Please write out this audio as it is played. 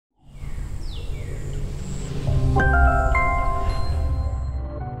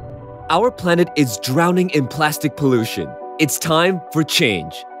Our planet is drowning in plastic pollution. It's time for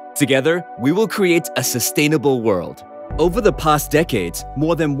change. Together, we will create a sustainable world. Over the past decades,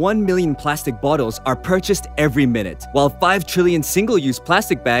 more than 1 million plastic bottles are purchased every minute, while 5 trillion single-use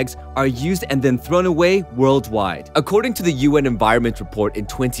plastic bags are used and then thrown away worldwide. According to the UN Environment Report in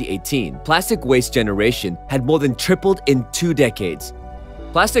 2018, plastic waste generation had more than tripled in 2 decades.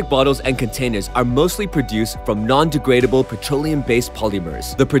 Plastic bottles and containers are mostly produced from non-degradable petroleum-based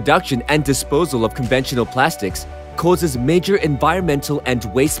polymers. The production and disposal of conventional plastics causes major environmental and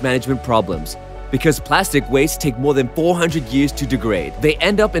waste management problems. Because plastic waste take more than 400 years to degrade, they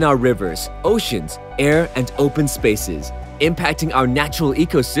end up in our rivers, oceans, air, and open spaces, impacting our natural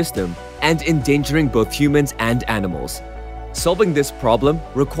ecosystem and endangering both humans and animals. Solving this problem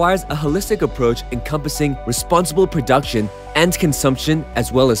requires a holistic approach encompassing responsible production and consumption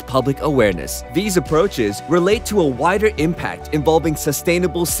as well as public awareness. These approaches relate to a wider impact involving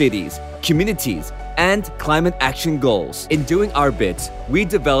sustainable cities, communities, and climate action goals. In doing our bit, we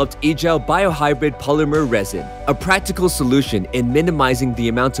developed eJau Biohybrid Polymer Resin, a practical solution in minimizing the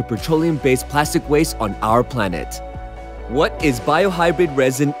amount of petroleum-based plastic waste on our planet. What is Biohybrid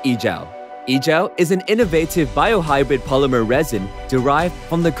Resin eJau? eJau is an innovative biohybrid polymer resin derived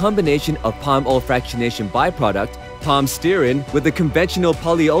from the combination of palm oil fractionation byproduct, Palm Stearin, with the conventional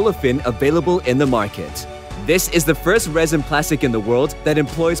polyolefin available in the market. This is the first resin plastic in the world that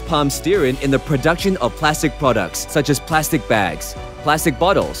employs Palm Stearin in the production of plastic products such as plastic bags, plastic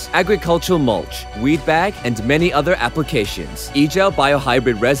bottles, agricultural mulch, weed bag, and many other applications. eJau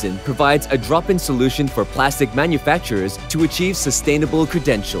Biohybrid Resin provides a drop-in solution for plastic manufacturers to achieve sustainable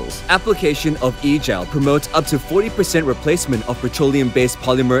credentials. Application of eJau promotes up to 40% replacement of petroleum-based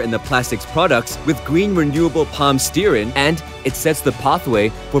polymer in the plastics products with green renewable Palm Stearin, and it sets the pathway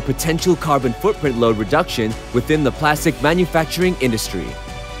for potential carbon footprint load reduction within the plastic manufacturing industry.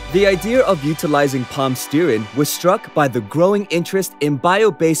 The idea of utilizing Palm Stearin was struck by the growing interest in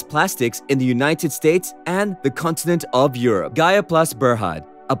bio-based plastics in the United States and the continent of Europe. Gaia Plus Berhad,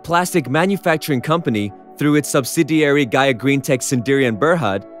 a plastic manufacturing company through its subsidiary Gaia Greentech Sendirian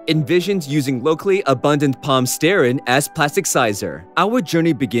Berhad, envisions using locally abundant Palm Stearin as plastic sizer. Our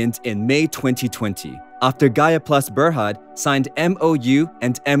journey begins in May 2020, after Gaia Plus Berhad signed MOU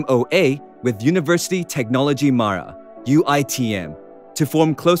and MOA with University Technologi Mara, UITM, to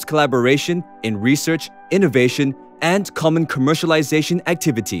form close collaboration in research, innovation, and common commercialization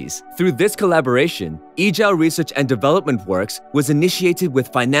activities. Through this collaboration, eJau Research and Development Works was initiated with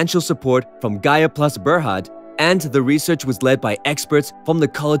financial support from Gaia Plus Berhad, and the research was led by experts from the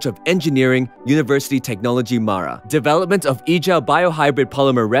College of Engineering, University Technologi Mara. Development of eJau Biohybrid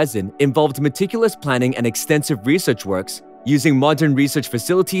Polymer Resin involved meticulous planning and extensive research works using modern research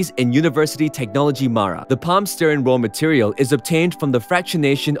facilities in University Technologi Mara. The Palm Stearin raw material is obtained from the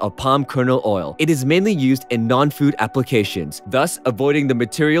fractionation of palm kernel oil. It is mainly used in non-food applications, thus avoiding the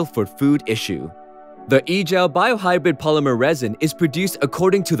material for food issue. The eJau Biohybrid Polymer Resin is produced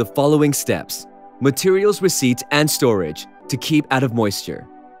according to the following steps: materials receipt and storage to keep out of moisture,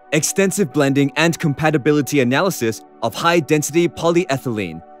 extensive blending and compatibility analysis of high-density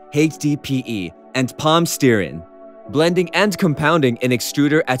polyethylene, HDPE, and Palm Stearin, blending and compounding in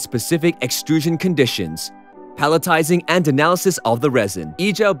extruder at specific extrusion conditions, palletizing and analysis of the resin.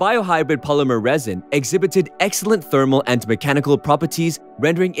 eJau Biohybrid Polymer Resin exhibited excellent thermal and mechanical properties,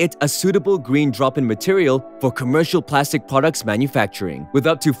 rendering it a suitable green drop-in material for commercial plastic products manufacturing. With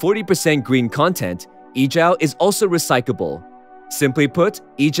up to 40% green content, eJau is also recyclable. Simply put,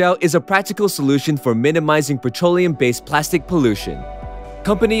 eJau is a practical solution for minimizing petroleum-based plastic pollution.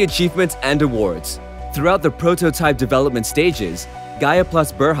 Company achievements and awards. Throughout the prototype development stages, Gaia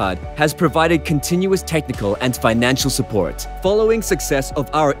Plus Berhad has provided continuous technical and financial support. Following success of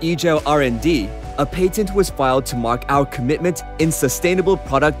our eJau R&D, a patent was filed to mark our commitment in sustainable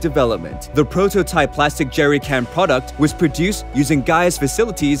product development. The prototype plastic jerry can product was produced using Gaia's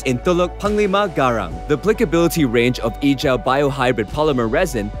facilities in Teluk Panglima Garang. The applicability range of eJau Biohybrid Polymer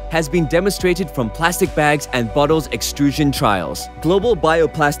Resin has been demonstrated from plastic bags and bottles extrusion trials. Global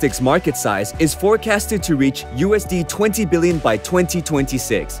bioplastics market size is forecasted to reach USD 20 billion by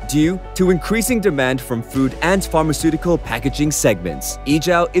 2026 due to increasing demand from food and pharmaceutical packaging segments.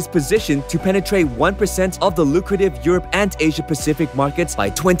 eJau is positioned to penetrate 1% of the lucrative Europe and Asia-Pacific markets by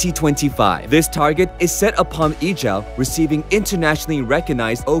 2025. This target is set upon eJau receiving internationally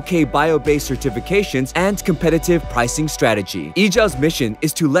recognized OK bio-based certifications and competitive pricing strategy. eJau's mission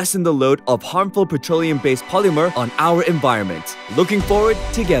is to lessen the load of harmful petroleum-based polymer on our environment. Looking forward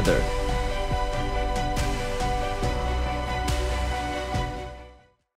together.